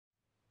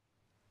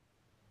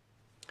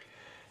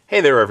Hey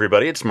there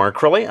everybody, it's Mark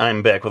Crowley.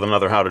 I'm back with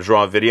another How to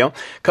Draw video.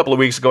 A couple of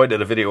weeks ago I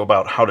did a video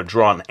about how to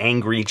draw an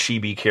angry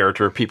chibi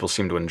character. People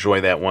seem to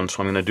enjoy that one, so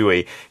I'm going to do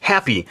a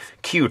happy,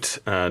 cute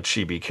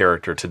chibi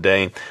character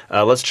today.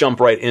 Let's jump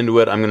right into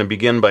it. I'm going to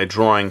begin by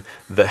drawing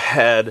the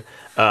head.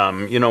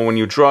 You know, when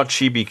you draw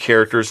chibi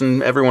characters,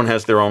 and everyone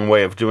has their own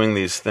way of doing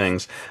these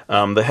things,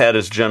 the head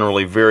is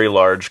generally very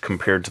large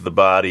compared to the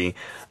body.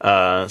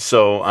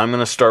 So I'm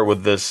going to start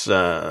with this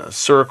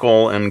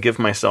circle and give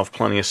myself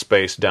plenty of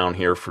space down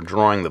here for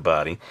drawing the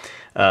body.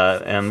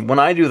 And when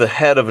I do the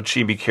head of a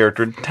chibi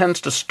character, it tends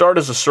to start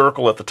as a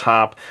circle at the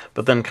top,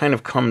 but then kind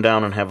of come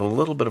down and have a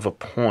little bit of a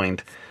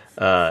point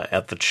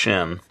at the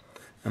chin.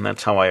 And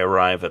that's how I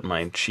arrive at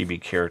my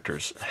chibi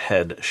character's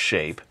head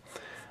shape.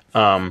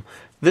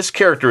 This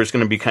character is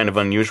going to be kind of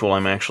unusual.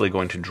 I'm actually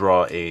going to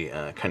draw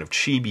a kind of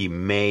chibi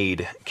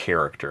maid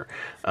character,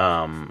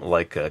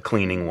 like a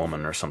cleaning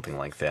woman or something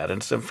like that.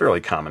 It's a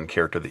fairly common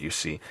character that you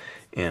see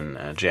in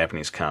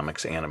Japanese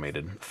comics,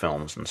 animated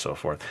films, and so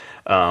forth.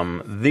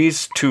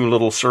 These two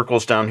little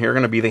circles down here are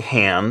going to be the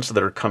hands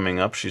that are coming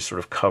up. She's sort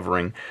of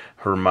covering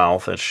her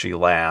mouth as she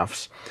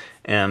laughs.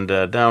 And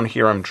down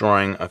here I'm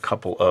drawing a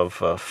couple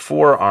of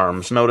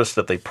forearms. Notice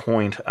that they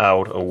point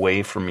out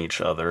away from each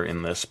other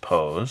in this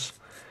pose.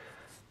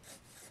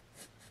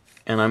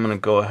 And I'm going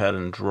to go ahead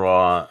and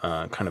draw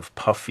a kind of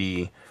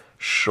puffy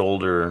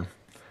shoulder.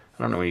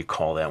 I don't know what you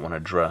call that when a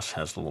dress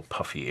has a little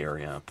puffy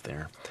area up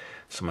there.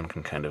 Someone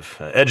can kind of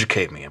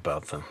educate me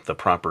about the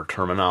proper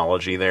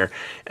terminology there.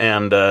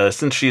 And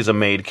since she's a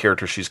maid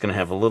character, she's going to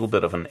have a little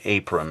bit of an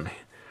apron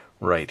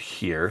right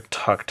here,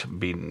 tucked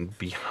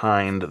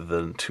behind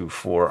the two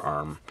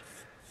forearm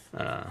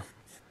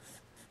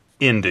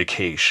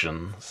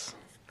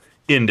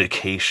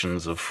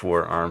indications of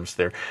forearms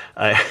there.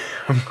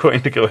 I'm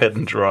going to go ahead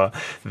and draw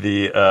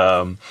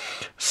the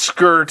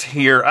skirt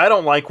here. I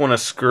don't like when a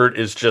skirt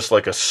is just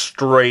like a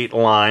straight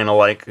line,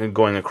 like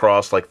going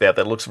across like that.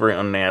 That looks very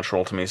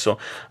unnatural to me. So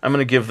I'm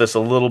going to give this a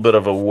little bit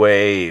of a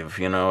wave,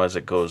 you know, as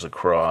it goes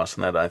across.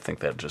 And I think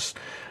that just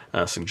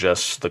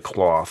suggests the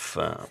cloth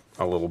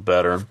a little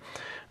better.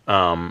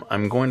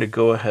 I'm going to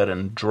go ahead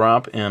and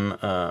drop in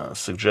a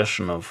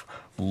suggestion of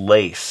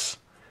lace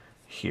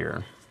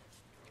here.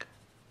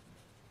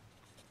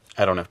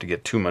 I don't have to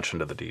get too much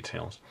into the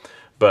details.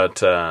 But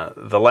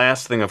the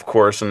last thing, of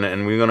course,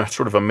 and we're going to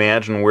sort of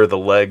imagine where the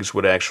legs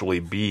would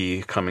actually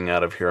be coming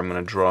out of here. I'm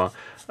going to draw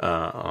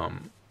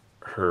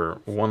her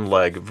one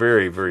leg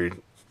very, very,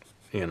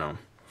 you know,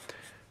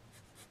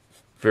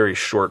 very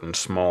short and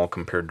small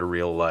compared to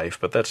real life.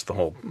 But that's the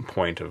whole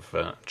point of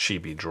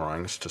chibi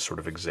drawings, to sort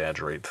of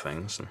exaggerate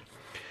things.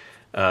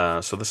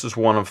 So this is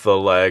one of the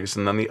legs,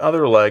 and then the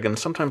other leg, and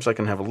sometimes I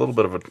can have a little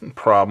bit of a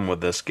problem with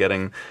this,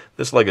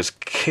 this leg is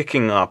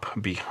kicking up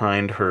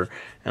behind her,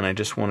 and I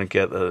just want to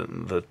get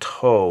the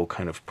toe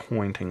kind of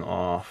pointing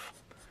off.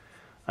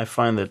 I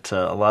find that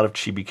a lot of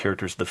chibi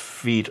characters, the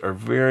feet are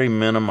very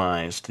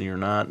minimized. You're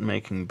not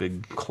making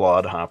big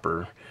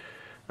clodhopper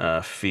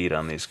feet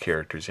on these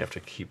characters. You have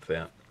to keep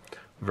that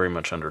very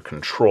much under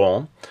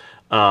control.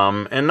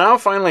 And now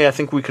finally I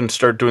think we can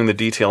start doing the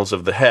details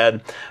of the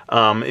head.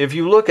 If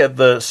you look at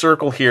the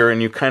circle here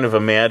and you kind of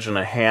imagine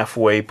a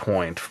halfway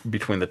point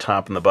between the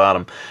top and the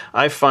bottom,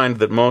 I find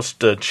that most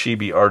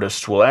chibi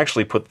artists will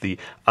actually put the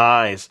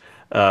eyes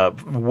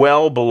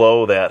well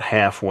below that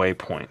halfway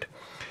point.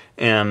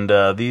 And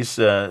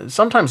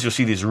sometimes you'll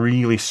see these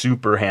really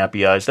super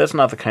happy eyes. That's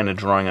not the kind of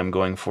drawing I'm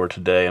going for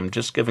today. I'm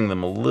just giving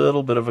them a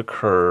little bit of a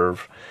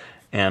curve.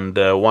 And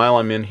while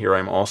I'm in here,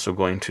 I'm also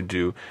going to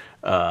do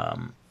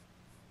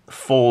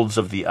folds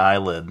of the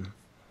eyelid.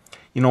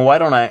 You know, why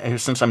don't I,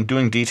 since I'm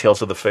doing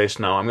details of the face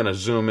now, I'm going to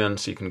zoom in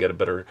so you can get a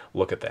better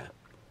look at that.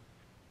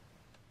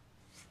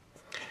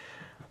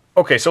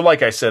 Okay, so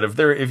like I said,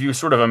 if you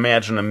sort of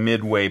imagine a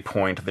midway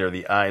point there,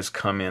 the eyes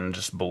come in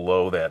just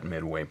below that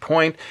midway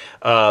point.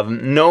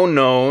 No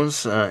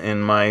nose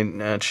in my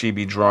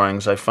chibi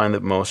drawings. I find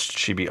that most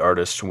chibi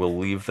artists will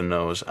leave the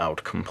nose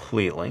out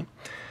completely.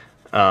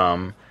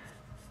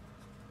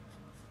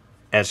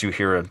 As you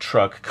hear a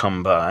truck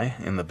come by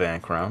in the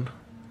background.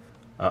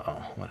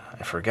 Uh-oh,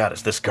 I forgot.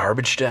 Is this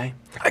garbage day?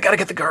 I gotta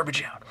get the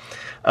garbage out.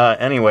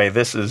 Anyway,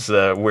 this is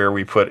where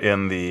we put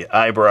in the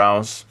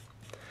eyebrows.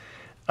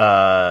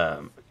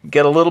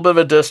 Get a little bit of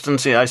a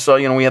distance. I saw,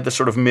 you know, we had this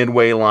sort of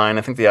midway line.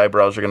 I think the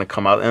eyebrows are going to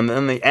come out. And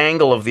then the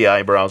angle of the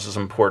eyebrows is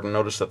important.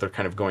 Notice that they're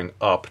kind of going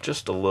up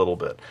just a little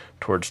bit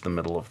towards the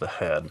middle of the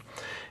head.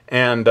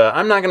 And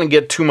I'm not going to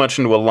get too much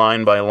into a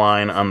line by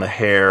line on the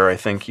hair. I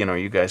think, you know,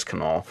 you guys can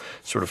all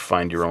sort of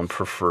find your own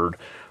preferred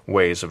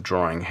ways of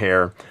drawing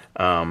hair.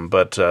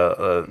 But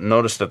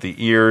notice that the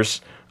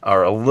ears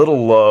are a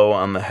little low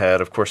on the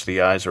head. Of course,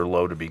 the eyes are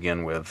low to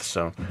begin with,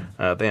 so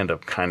they end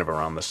up kind of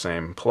around the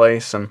same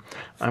place. And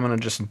I'm going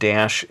to just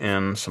dash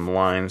in some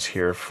lines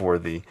here for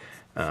the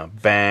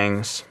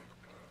bangs.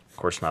 Of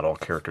course, not all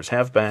characters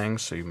have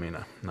bangs, so you may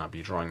not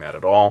be drawing that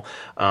at all.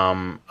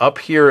 Up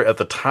here at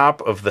the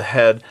top of the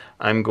head,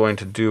 I'm going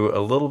to do a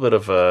little bit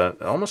of a,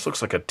 it almost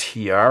looks like a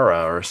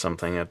tiara or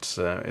something. It's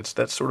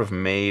that sort of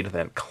maid,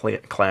 that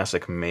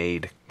classic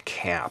maid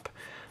cap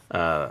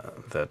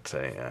that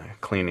a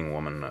cleaning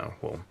woman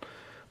will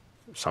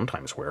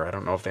sometimes wear. I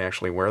don't know if they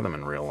actually wear them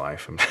in real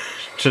life. I'm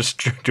just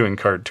doing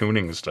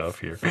cartooning stuff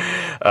here.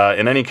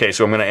 In any case,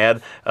 so I'm going to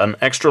add an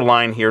extra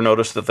line here.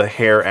 Notice that the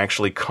hair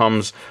actually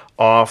comes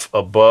off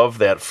above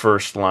that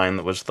first line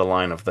that was the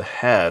line of the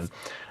head.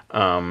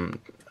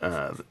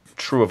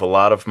 True of a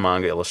lot of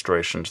manga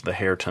illustrations, the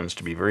hair tends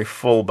to be very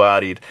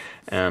full-bodied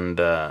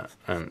and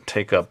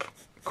take up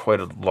quite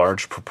a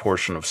large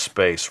proportion of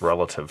space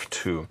relative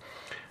to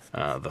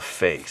the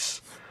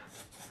face.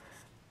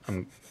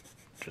 I'm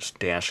just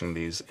dashing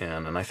these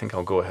in, and I think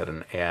I'll go ahead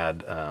and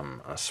add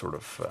a sort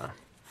of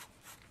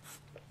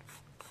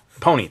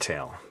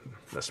ponytail.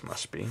 This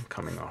must be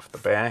coming off the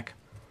back.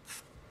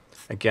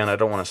 Again, I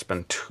don't want to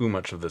spend too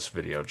much of this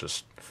video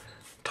just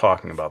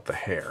talking about the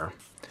hair.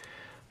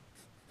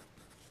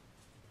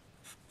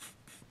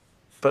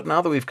 But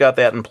now that we've got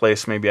that in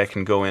place, maybe I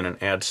can go in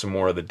and add some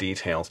more of the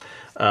details.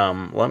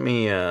 Let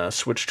me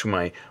switch to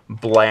my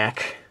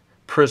black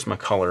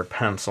Prismacolor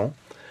pencil.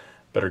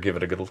 Better give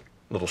it a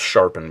little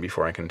sharpen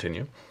before I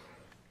continue.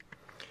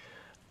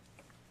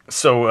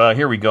 So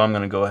here we go. I'm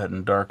going to go ahead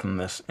and darken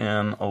this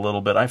in a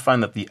little bit. I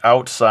find that the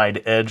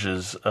outside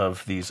edges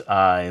of these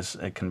eyes,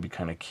 it can be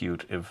kind of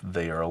cute if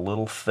they are a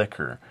little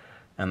thicker,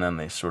 and then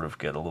they sort of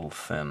get a little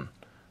thin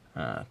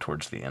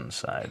towards the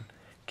inside.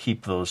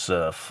 Keep those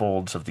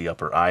folds of the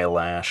upper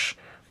eyelash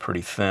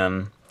pretty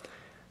thin.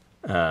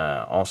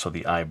 Also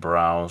the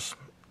eyebrows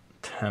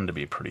tend to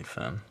be pretty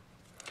thin.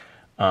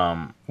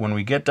 When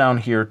we get down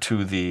here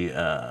to the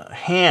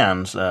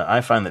hands,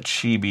 I find that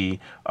Chibi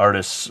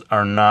artists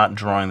are not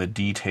drawing the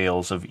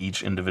details of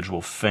each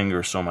individual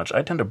finger so much.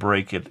 I tend to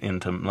break it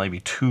into maybe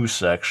two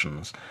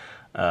sections.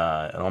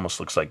 It almost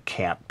looks like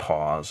cat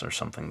paws or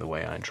something the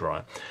way I draw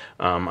it.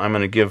 I'm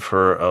going to give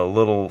her a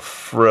little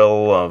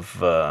frill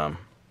of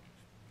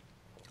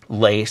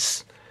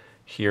lace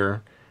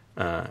here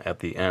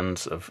at the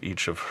ends of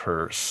each of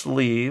her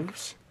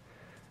sleeves.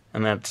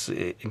 And that's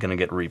going to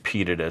get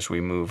repeated as we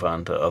move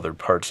on to other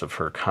parts of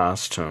her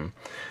costume.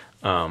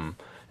 And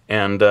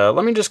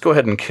let me just go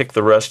ahead and kick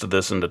the rest of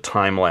this into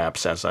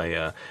time-lapse as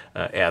I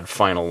add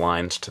final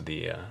lines to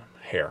the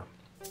hair.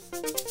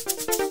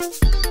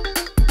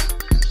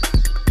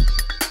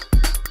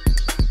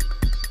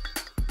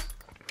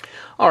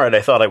 Alright,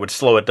 I thought I would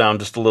slow it down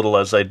just a little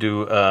as I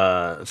do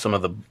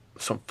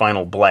some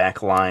final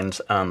black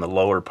lines on the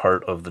lower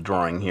part of the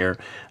drawing here,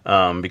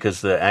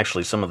 because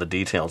actually some of the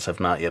details have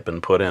not yet been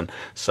put in,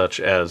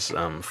 such as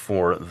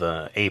for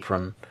the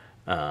apron.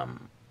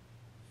 I'm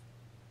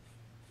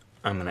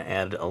going to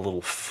add a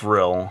little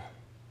frill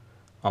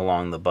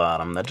along the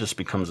bottom. That just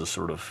becomes a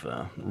sort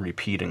of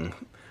repeating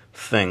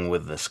thing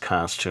with this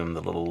costume,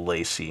 the little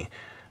lacy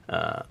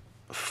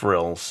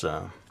frills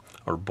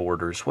or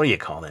borders. What do you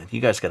call that?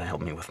 You guys got to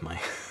help me with my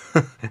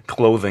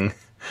clothing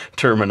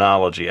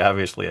terminology.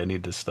 Obviously, I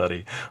need to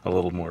study a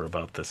little more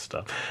about this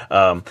stuff.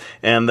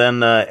 And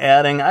then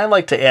adding, I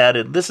like to add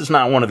it. This is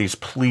not one of these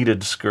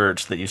pleated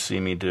skirts that you see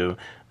me do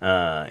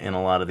in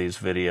a lot of these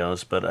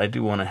videos, but I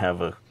do want to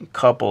have a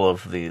couple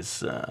of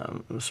these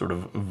sort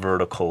of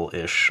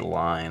vertical-ish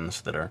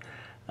lines that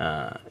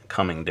are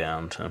coming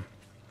down to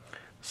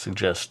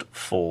suggest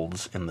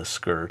folds in the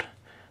skirt.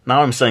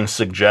 Now I'm saying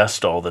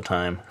suggest all the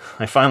time.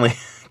 I finally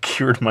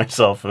cured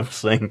myself of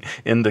saying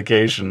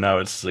indication. Now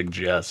it's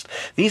suggest.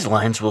 These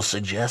lines will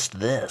suggest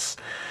this.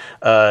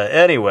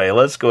 Anyway,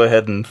 let's go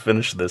ahead and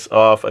finish this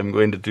off. I'm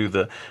going to do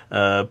the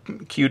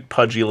cute,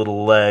 pudgy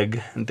little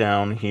leg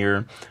down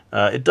here.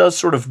 It does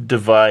sort of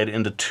divide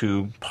into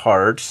two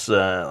parts,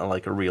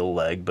 like a real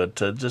leg, but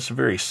just a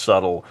very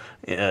subtle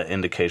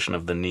indication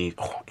of the knee.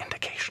 Oh,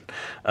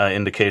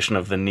 indication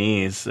of the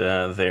knees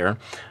there.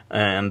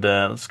 And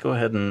let's go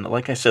ahead and,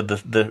 like I said,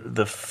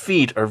 the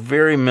feet are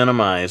very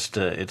minimized,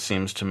 it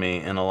seems to me,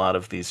 in a lot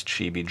of these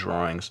Chibi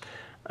drawings.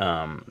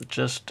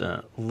 Just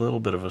a little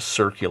bit of a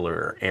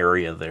circular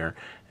area there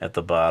at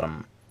the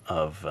bottom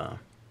of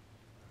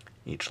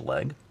each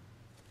leg.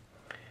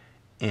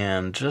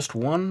 And just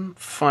one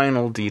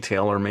final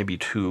detail, or maybe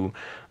two,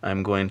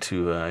 I'm going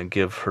to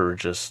give her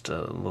just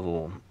a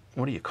little,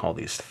 what do you call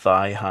these,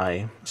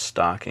 thigh-high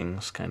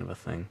stockings kind of a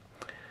thing.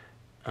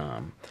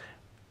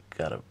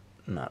 Gotta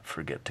not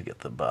forget to get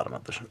the bottom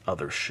of the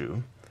other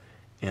shoe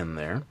in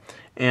there.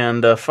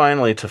 And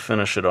finally, to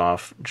finish it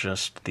off,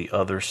 just the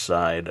other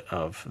side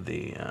of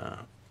the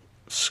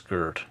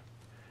skirt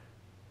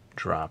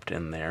dropped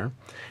in there.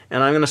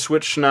 And I'm going to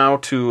switch now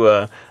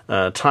to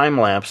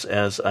time-lapse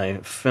as I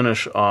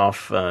finish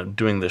off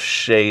doing the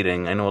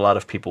shading. I know a lot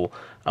of people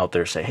out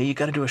there say, hey, you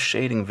got to do a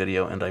shading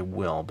video, and I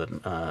will,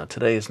 but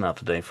today is not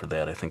the day for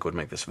that. I think it would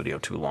make this video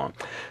too long.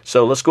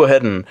 So let's go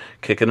ahead and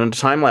kick it into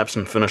time-lapse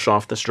and finish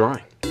off this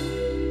drawing.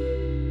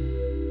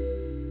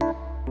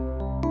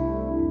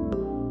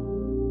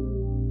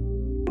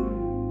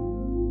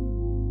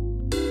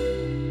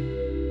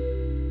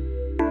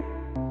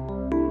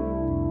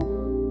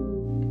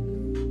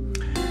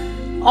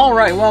 All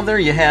right, well, there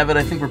you have it.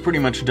 I think we're pretty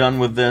much done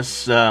with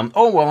this.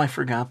 Oh, well, I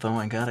forgot, though.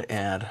 I got to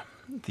add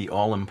the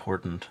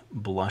all-important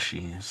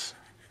blushies,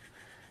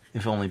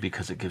 if only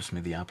because it gives me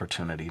the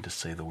opportunity to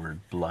say the word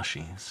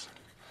blushies.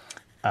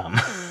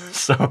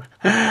 So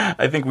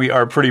I think we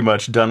are pretty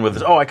much done with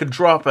this. Oh, I could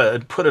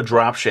put a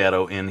drop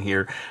shadow in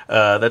here.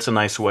 That's a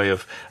nice way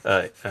of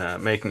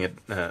making it,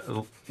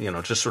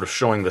 just sort of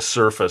showing the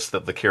surface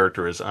that the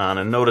character is on.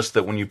 And notice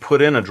that when you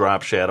put in a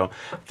drop shadow,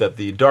 that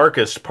the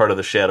darkest part of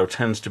the shadow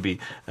tends to be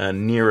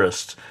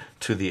nearest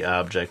to the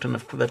object, and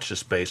that's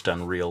just based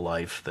on real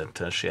life,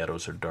 that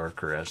shadows are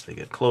darker as they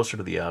get closer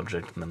to the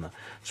object, and then the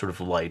sort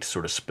of light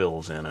sort of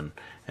spills in and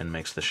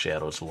makes the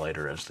shadows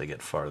lighter as they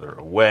get farther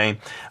away.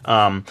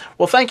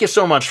 Well, thank you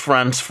so much,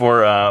 friends,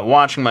 for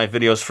watching my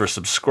videos, for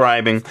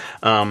subscribing.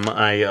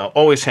 I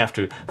always have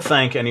to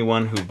thank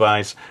anyone who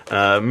buys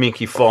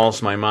Miki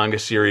Falls, my manga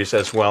series,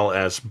 as well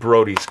as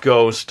Brody's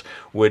Ghost,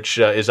 which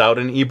is out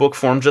in ebook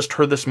form. Just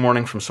heard this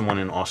morning from someone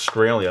in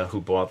Australia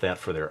who bought that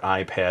for their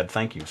iPad.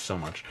 Thank you so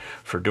much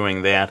for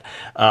doing that.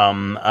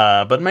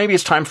 But maybe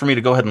it's time for me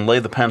to go ahead and lay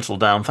the pencil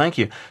down. Thank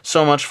you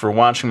so much for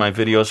watching my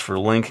videos, for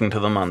linking to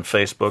them on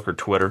Facebook or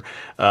Twitter.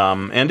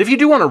 And if you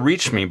do want to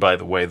reach me, by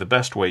the way, the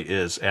best way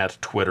is at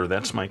Twitter.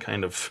 That's my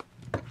kind of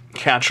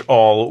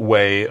catch-all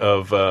way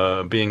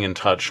of being in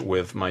touch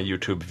with my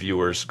YouTube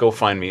viewers. Go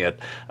find me at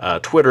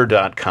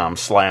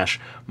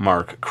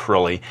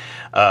twitter.com/MarkCrilly.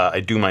 I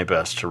do my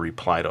best to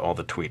reply to all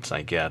the tweets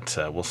I get.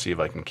 We'll see if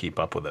I can keep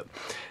up with it.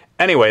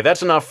 Anyway,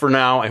 that's enough for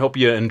now. I hope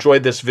you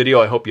enjoyed this video.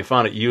 I hope you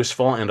found it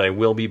useful, and I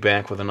will be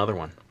back with another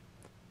one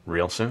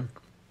real soon.